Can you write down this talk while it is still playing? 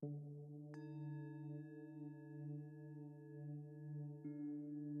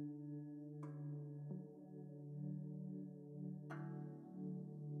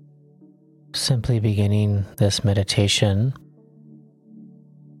Simply beginning this meditation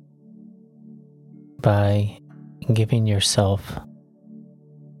by giving yourself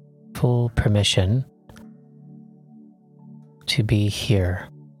full permission to be here.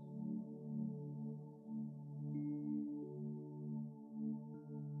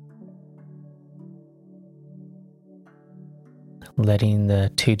 Letting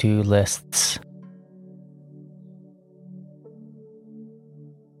the to-do lists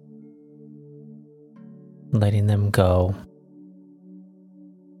letting them go.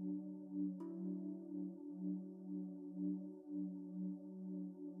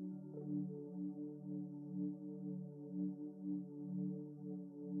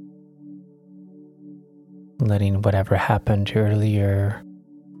 Letting whatever happened earlier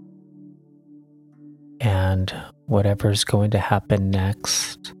and whatever's going to happen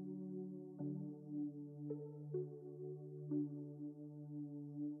next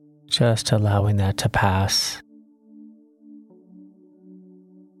just allowing that to pass.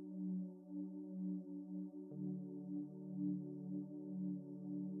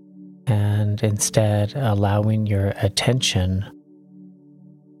 And instead allowing your attention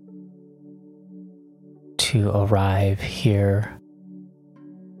to arrive here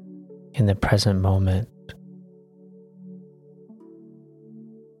in the present moment.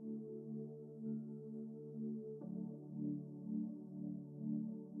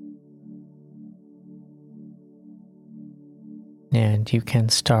 And you can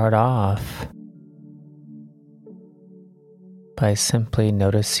start off by simply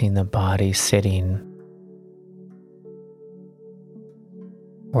noticing the body sitting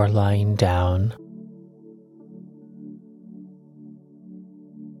or lying down.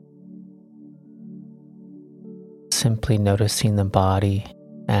 Simply noticing the body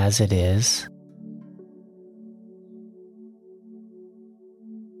as it is.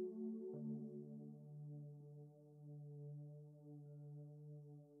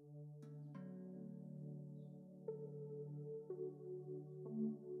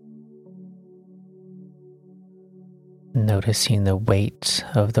 Noticing the weight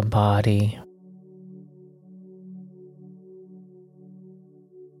of the body.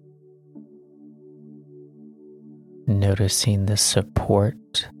 Noticing the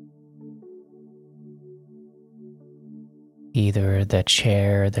support, either the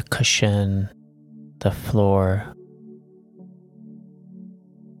chair, the cushion, the floor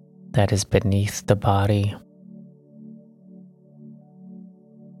that is beneath the body.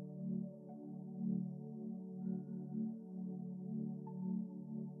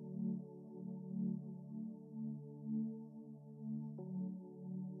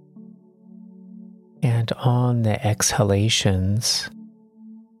 And on the exhalations,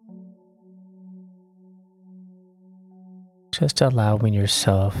 just allowing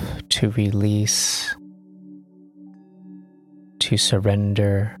yourself to release, to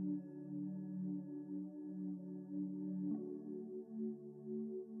surrender,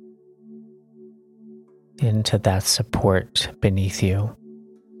 into that support beneath you.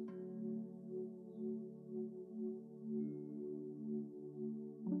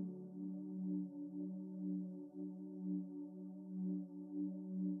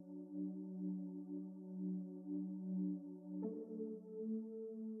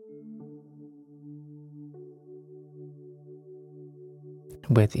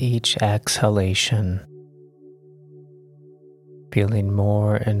 With each exhalation, feeling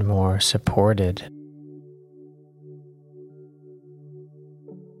more and more supported.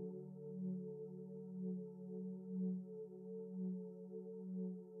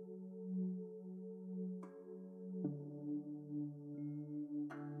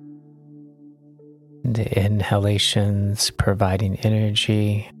 The inhalations providing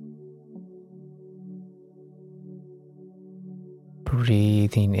energy.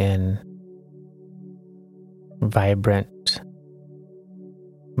 Breathing in vibrant,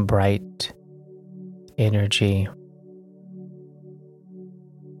 bright energy,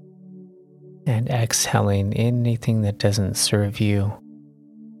 and exhaling anything that doesn't serve you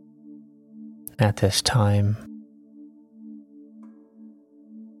at this time.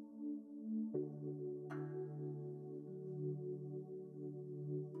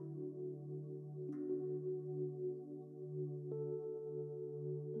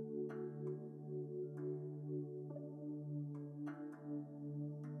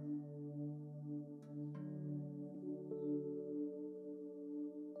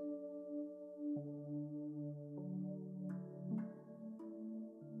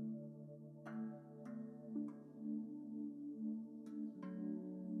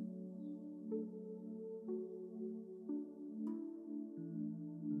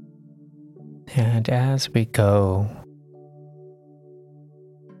 And as we go,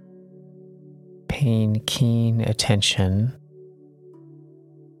 paying keen attention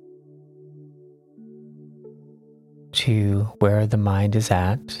to where the mind is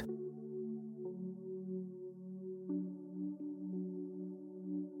at,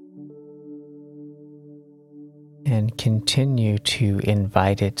 and continue to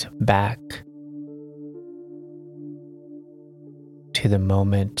invite it back to the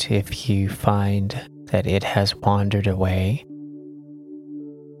moment if you find that it has wandered away.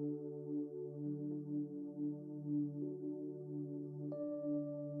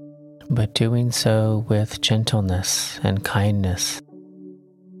 But doing so with gentleness and kindness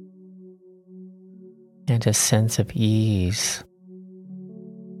and a sense of ease.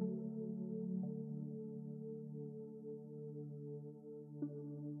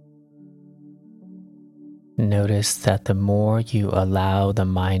 Notice that the more you allow the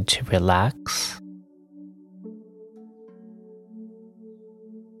mind to relax,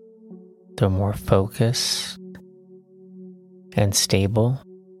 the more focused and stable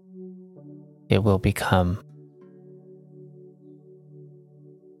it will become.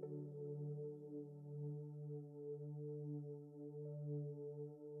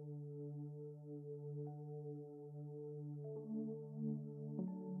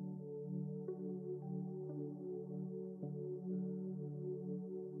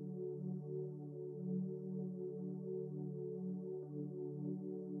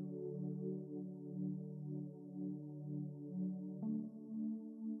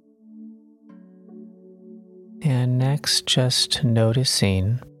 And next, just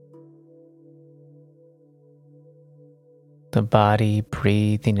noticing the body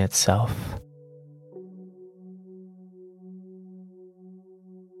breathing itself.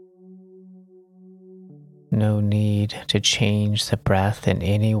 No need to change the breath in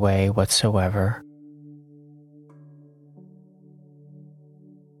any way whatsoever.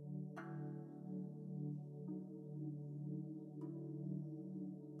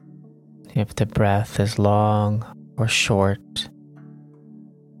 If the breath is long or short,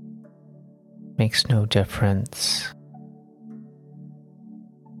 makes no difference.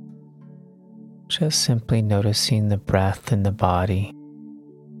 Just simply noticing the breath in the body.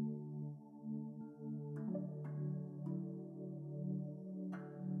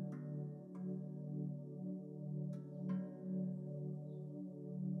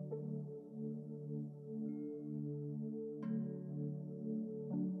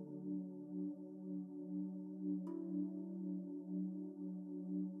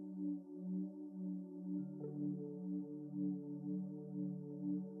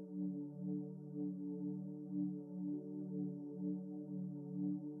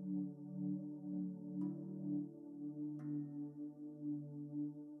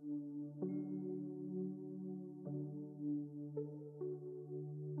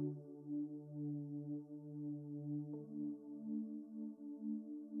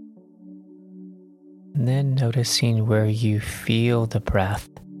 And then noticing where you feel the breath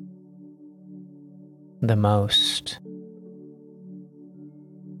the most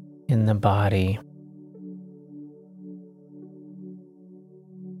in the body.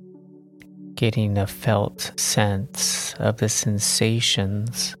 Getting a felt sense of the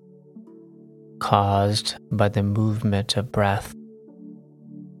sensations caused by the movement of breath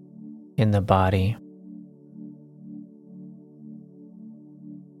in the body.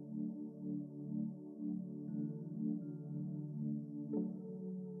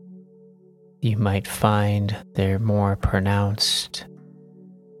 You might find they're more pronounced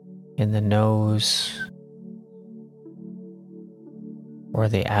in the nose or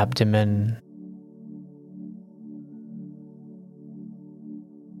the abdomen.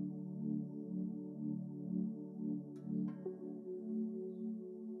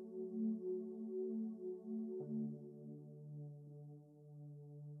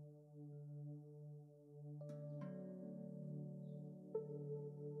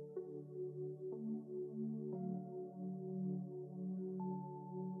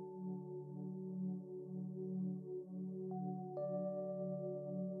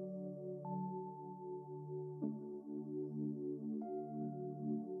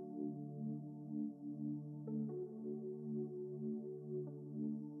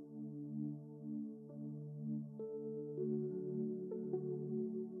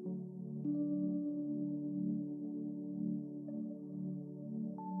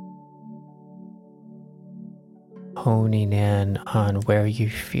 Honing in on where you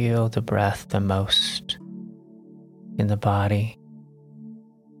feel the breath the most in the body.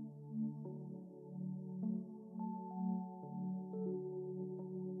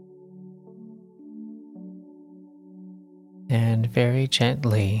 very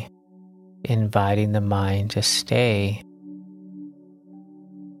gently inviting the mind to stay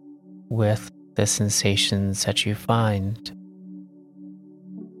with the sensations that you find.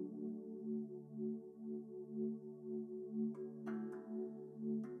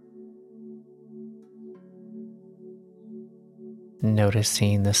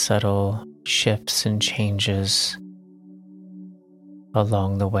 Noticing the subtle shifts and changes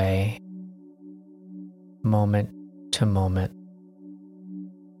along the way, moment to moment.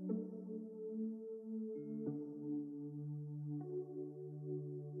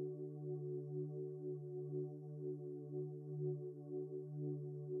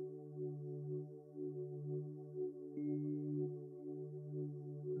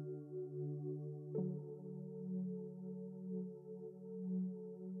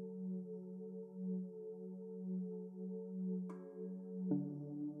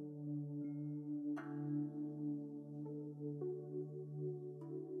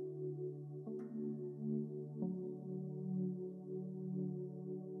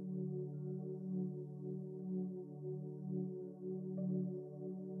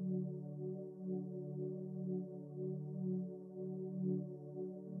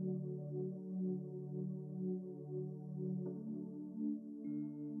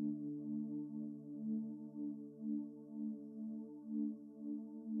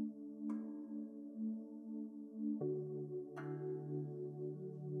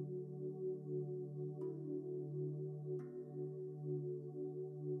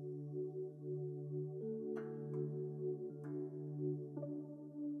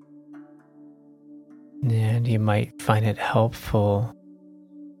 And you might find it helpful.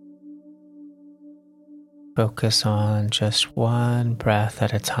 Focus on just one breath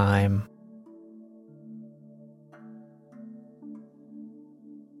at a time.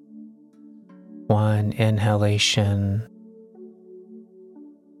 One inhalation,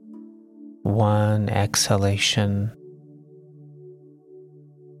 one exhalation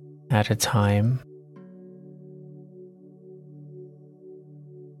at a time.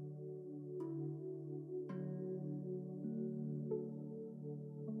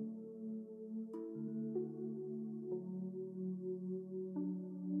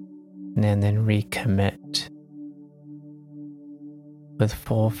 And then recommit with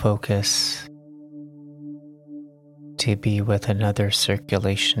full focus to be with another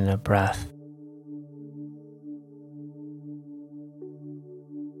circulation of breath.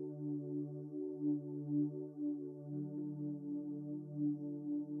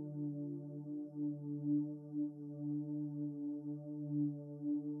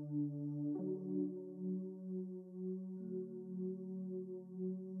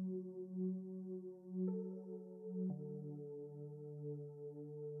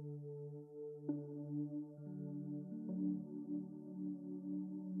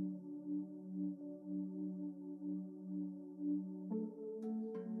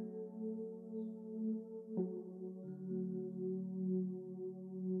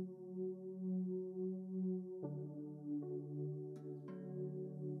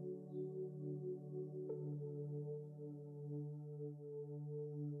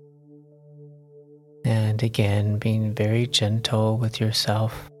 And again, being very gentle with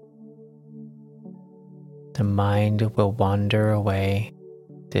yourself. The mind will wander away.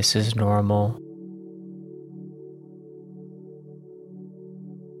 This is normal.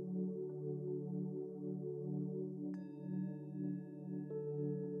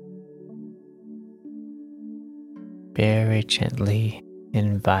 Very gently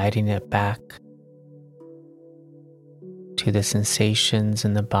inviting it back to the sensations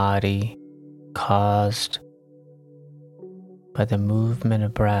in the body caused by the movement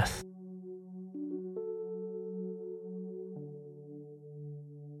of breath.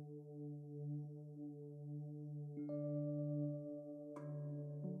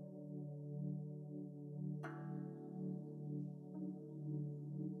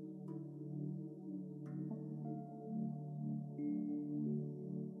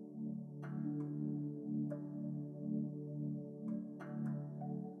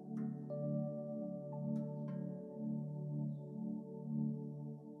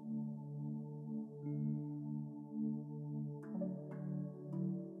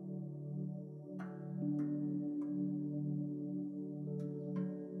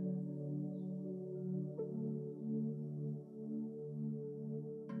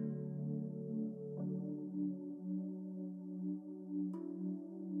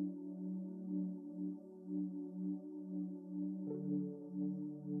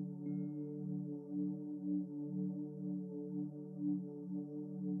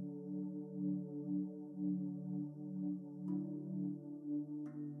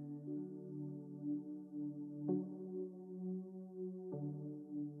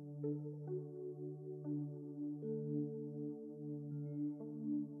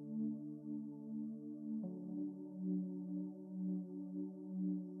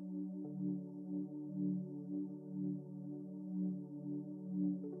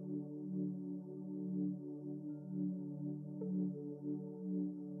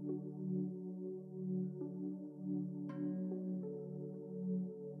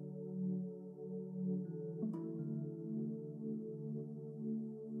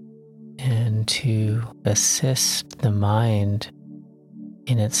 and to assist the mind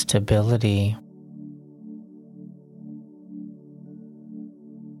in its stability,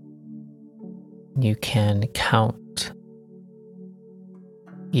 you can count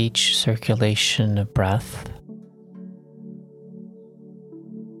each circulation of breath,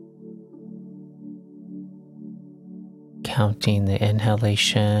 counting the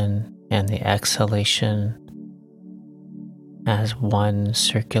inhalation and the exhalation as one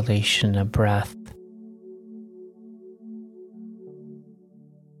circulation of breath.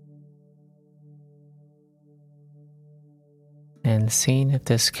 And seeing if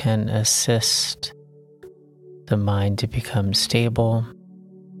this can assist the mind to become stable.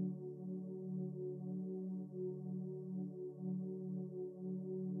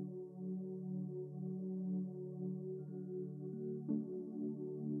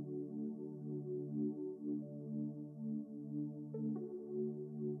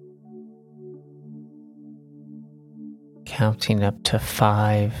 Counting up to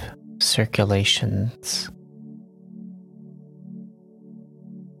 5 circulations.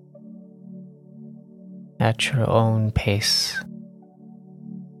 At your own pace.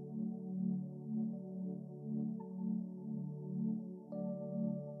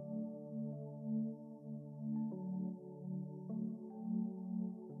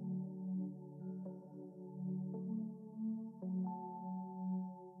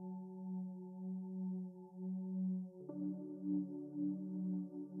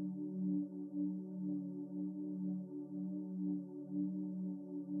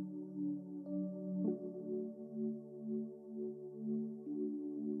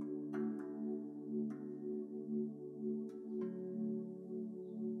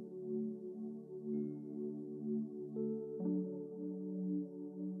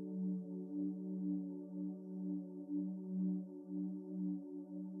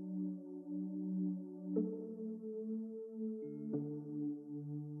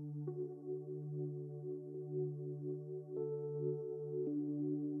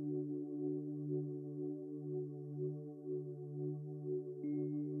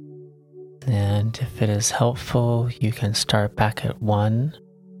 And if it is helpful, you can start back at 1.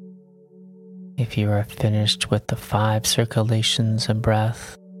 If you are finished with the 5 circulations of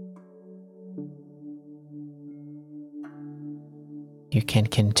breath, you can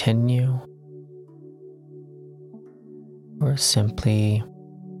continue or simply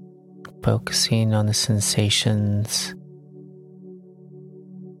focusing on the sensations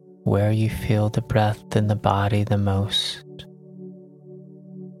where you feel the breath in the body the most.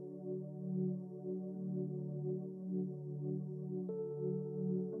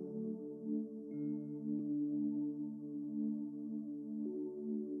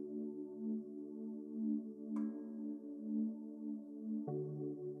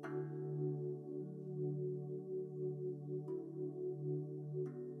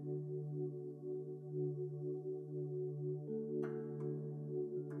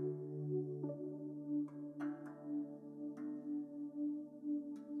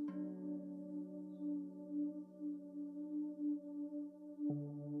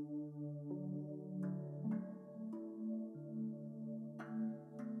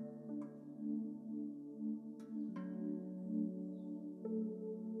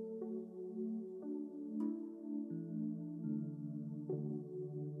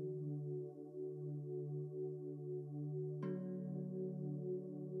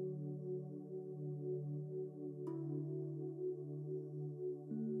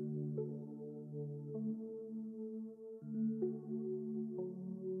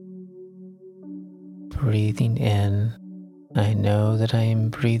 Breathing in, I know that I am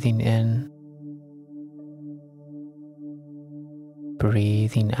breathing in.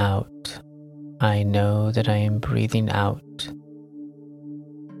 Breathing out, I know that I am breathing out.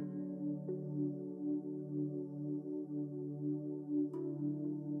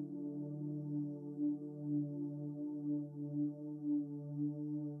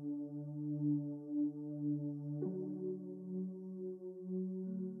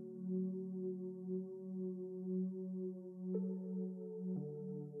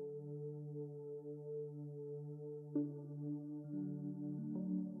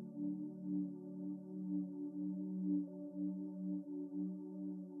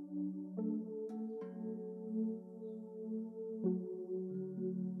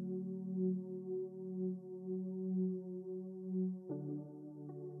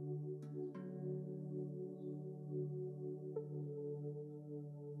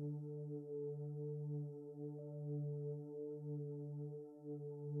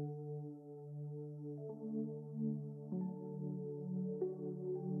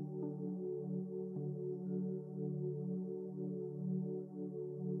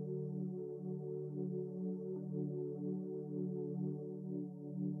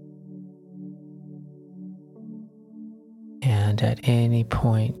 And at any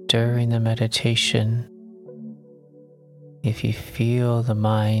point during the meditation, if you feel the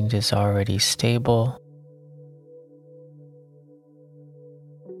mind is already stable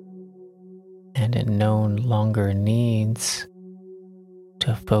and it no longer needs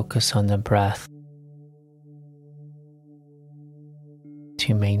to focus on the breath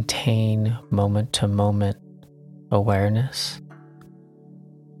to maintain moment-to-moment awareness,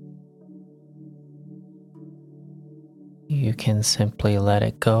 you can simply let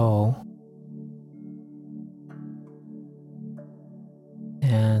it go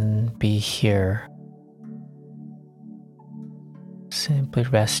and be here, simply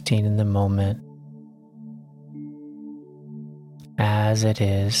resting in the moment as it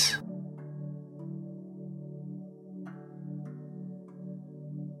is.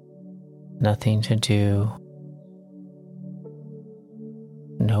 Nothing to do,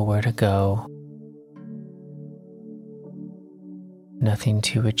 nowhere to go, nothing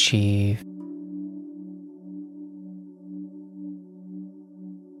to achieve.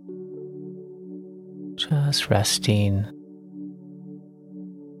 Just resting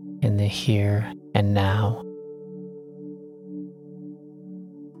in the here and now.